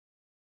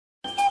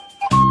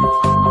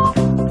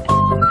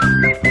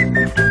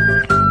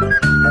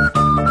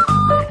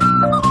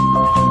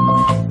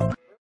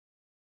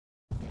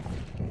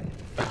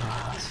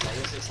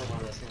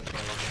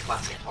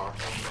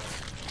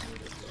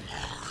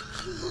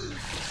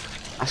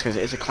That's because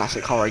it is a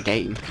classic horror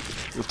game.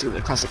 With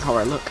the classic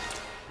horror look.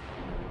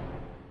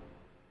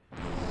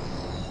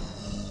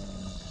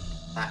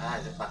 That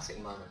is a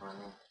classic moment right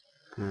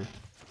there.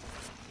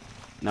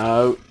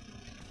 No.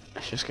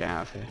 Let's just get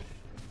out of here.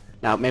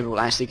 Now maybe we'll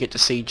actually get to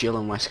see Jill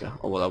and Wesker.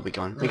 Oh well, they'll be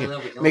gone.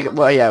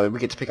 Well, yeah, we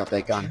get to pick up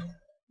their gun.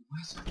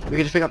 We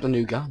get to pick up the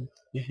new gun.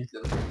 Yeah.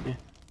 Yeah.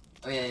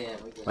 Oh yeah.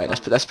 Wait,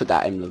 let's put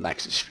that in the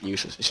next. It's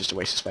useless. It's just a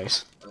waste of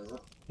space. Oh, is it?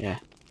 Yeah.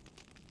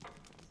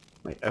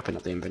 Wait, open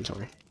up the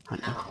inventory.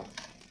 Ow.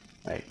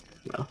 Wait,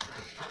 no.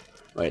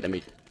 Wait, let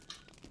me.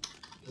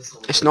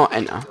 It's not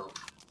enter.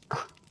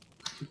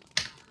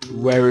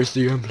 Where is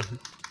the emblem?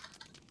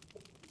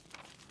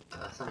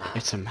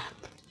 It's a map.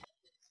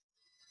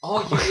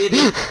 Oh, you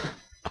idiot!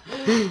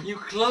 You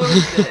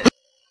closed it.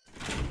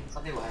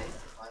 Anyway,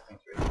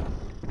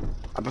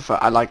 I prefer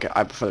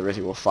the Resident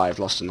Evil 5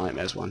 Lost in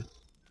Nightmares one.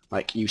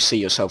 Like you see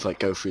yourself like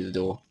go through the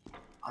door,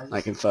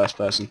 like in first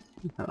person.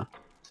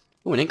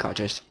 Oh, an ink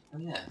cartridge. Oh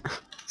yeah.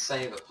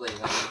 Save it, please.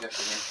 I'm gonna go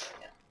for the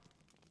again.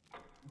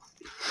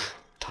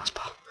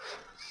 Taskbar.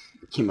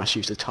 You must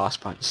use the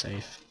taskbar to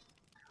save.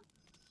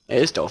 It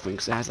is Dolphin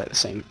because it has like the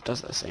same,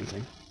 does the same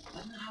thing. I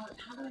don't know how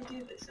do I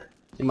do this?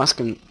 You must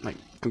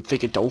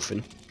configure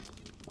Dolphin.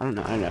 I don't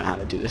know how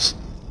to do this.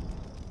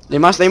 They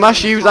must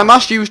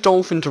use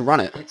Dolphin to run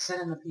it. It said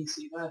in the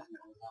PC version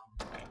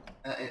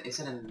it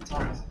said in the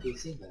torrent it's a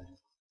PC version.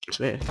 It's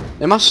weird.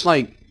 They must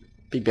like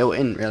be built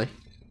in really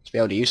to be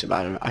able to use it,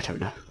 but I don't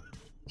know.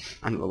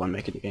 I'm not the one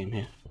making the game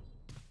here.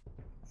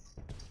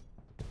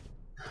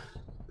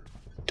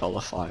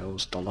 Dollar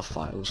files,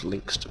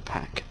 links to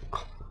pack.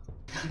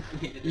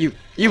 You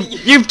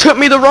took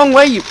me the wrong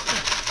way.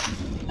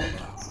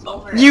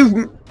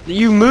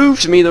 You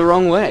moved me the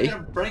wrong way. You're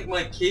gonna break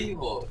my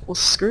keyboard. Well,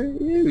 screw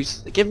you.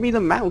 Give me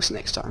the mouse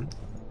next time.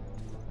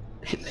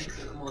 It makes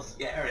it more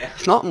scary.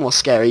 It's not more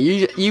scary.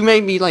 You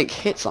made me like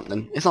hit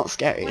something. It's not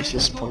scary. It's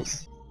just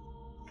points.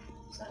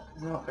 Is that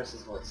not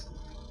Chris's voice?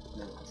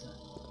 No, is that?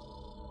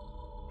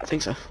 I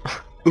think so.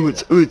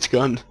 It's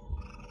gone.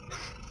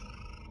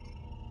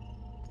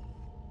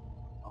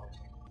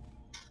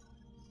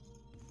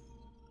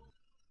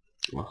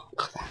 Well,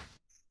 look at that.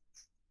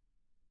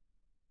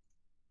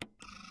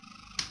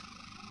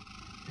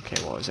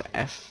 Okay, what was it?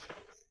 F.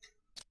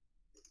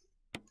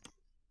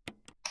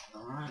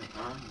 Alright.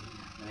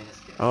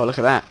 Oh, look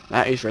at that.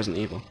 That is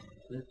Resident Evil.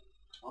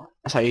 What?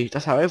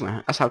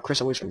 That's how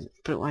Chris always runs it.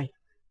 Put it away.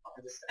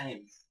 I just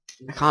aimed.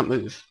 I can't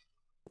move.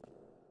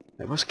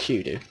 Wait, what's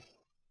Q do?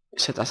 It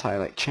said that's how I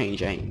like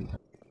change aim.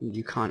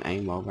 You can't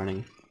aim while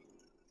running.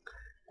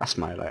 That's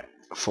my like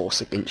force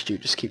against you.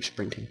 Just keep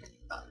sprinting.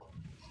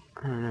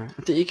 I don't know.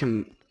 I think you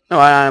can. No,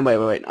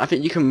 wait. I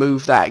think you can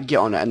move that, get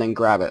on it, and then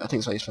grab it. I think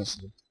that's what you're supposed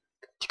to do.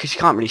 Because you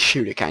can't really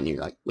shoot it, can you?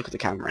 Like, look at the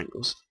camera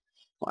angles.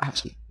 Well, I have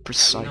some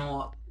precise. You know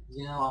what?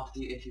 You know,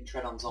 if you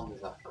tread on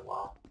zombies after a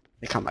while,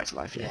 they come back to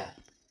life. Yeah. Yeah.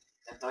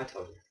 I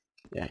told you.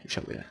 Yeah, you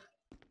showed me that.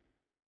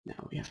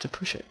 Now we have to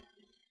push it.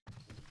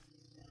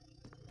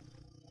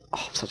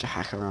 Oh, I'm such a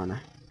hacker, aren't I?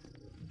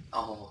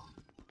 Oh.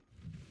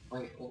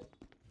 Wait. What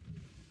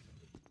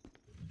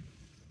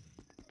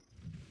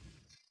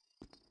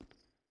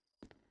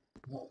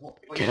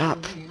Get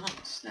up. You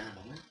can't stand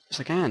on it. Yes,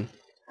 I can.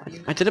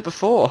 I did it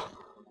before.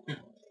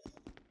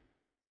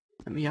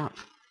 Let me up.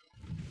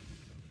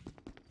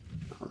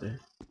 I'll do.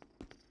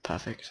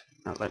 Perfect.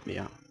 Now let me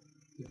up.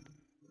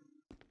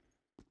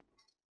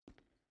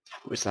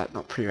 Was that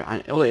not pre?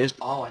 All it is.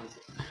 Oh, I need to.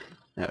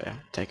 There we are.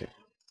 Take it.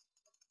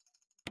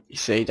 You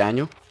see,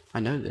 Daniel? I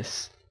know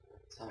this.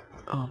 Sorry.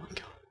 Oh my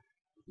god.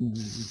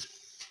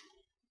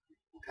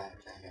 Okay.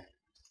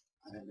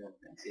 I don't know.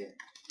 I see it.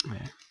 Oh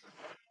yeah.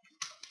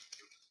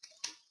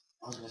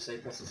 I was gonna say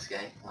press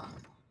escape. Oh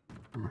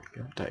my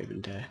god, don't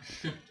even dare.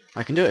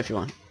 I can do it if you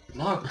want.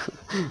 No!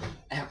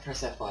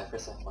 Press F5,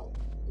 press F5.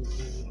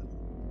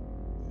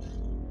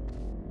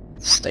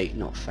 State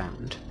not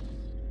found.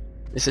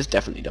 This is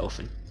definitely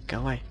Dolphin. Go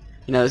away.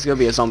 You know, there's gonna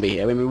be a zombie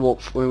here. When we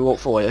walk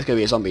forward, there's gonna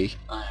be a zombie.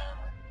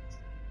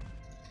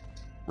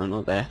 I'm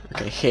not there.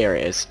 Okay, here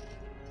it is.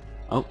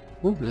 Oh,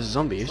 ooh, there's a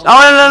zombie. Oh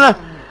no!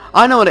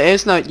 I know what it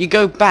is. No, you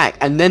go back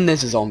and then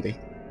there's a zombie.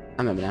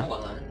 I remember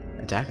now.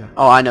 A dagger.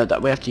 Oh, I know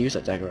that. We have to use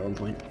that dagger at one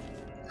point.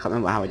 I can't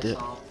remember how I did it.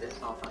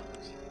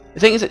 The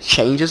thing is, it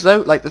changes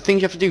though. Like the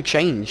things you have to do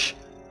change.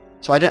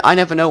 So I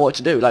never know what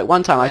to do. Like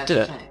one time I did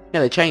it. Yeah,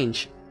 they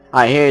change.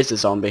 Alright, here's the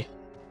zombie.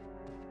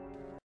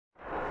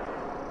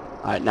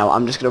 Alright, now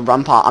I'm just gonna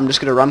run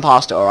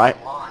past it. All right.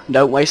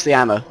 Don't waste the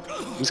ammo.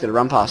 I'm just gonna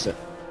run past it.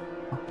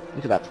 Oh,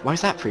 look at that. Why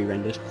is that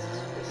pre-rendered?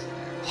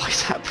 Why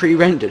is that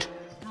pre-rendered?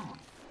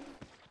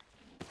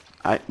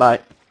 Alright, bye.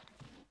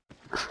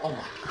 Oh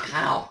my!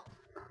 How?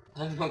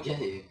 I did not get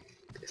you.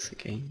 It's the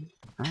game.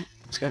 Alright,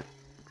 let's go.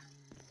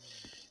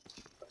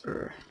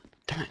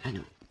 Damn it,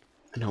 Daniel.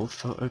 An old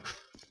photo. What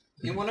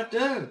do you want to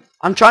do?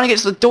 I'm trying to get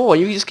to the door.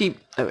 You just keep.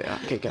 There we are.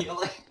 Okay, go.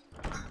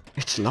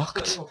 It's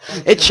locked.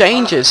 It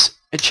changes.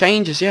 It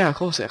changes. Yeah, of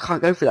course. I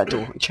can't go through that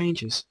door. It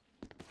changes.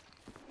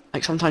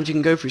 Like sometimes you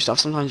can go through stuff.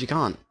 Sometimes you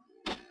can't.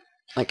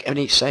 Like in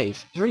each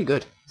save. It's really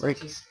good.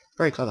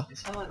 Very clever.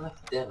 It's kind of like Left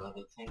 4 Dead where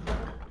they change.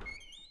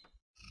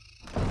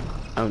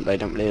 Oh, they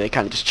don't really. They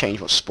kind of just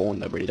change what spawn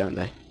though, really, don't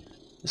they?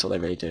 That's all they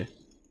really do.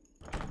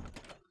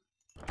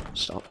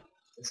 Stop.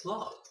 It's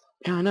locked.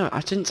 Yeah, I know.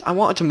 I didn't. I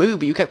wanted to move,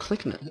 but you kept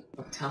clicking it.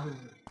 I'm telling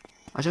you.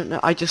 I don't know.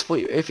 I just thought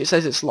if it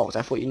says it's locked,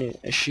 I thought you knew.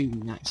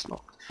 Assuming that it's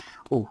locked.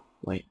 Oh,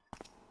 wait.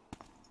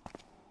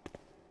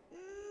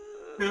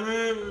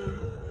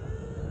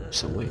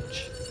 It's a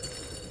witch.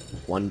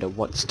 Wonder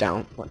what's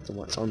down.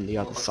 What's on the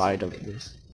other side of this.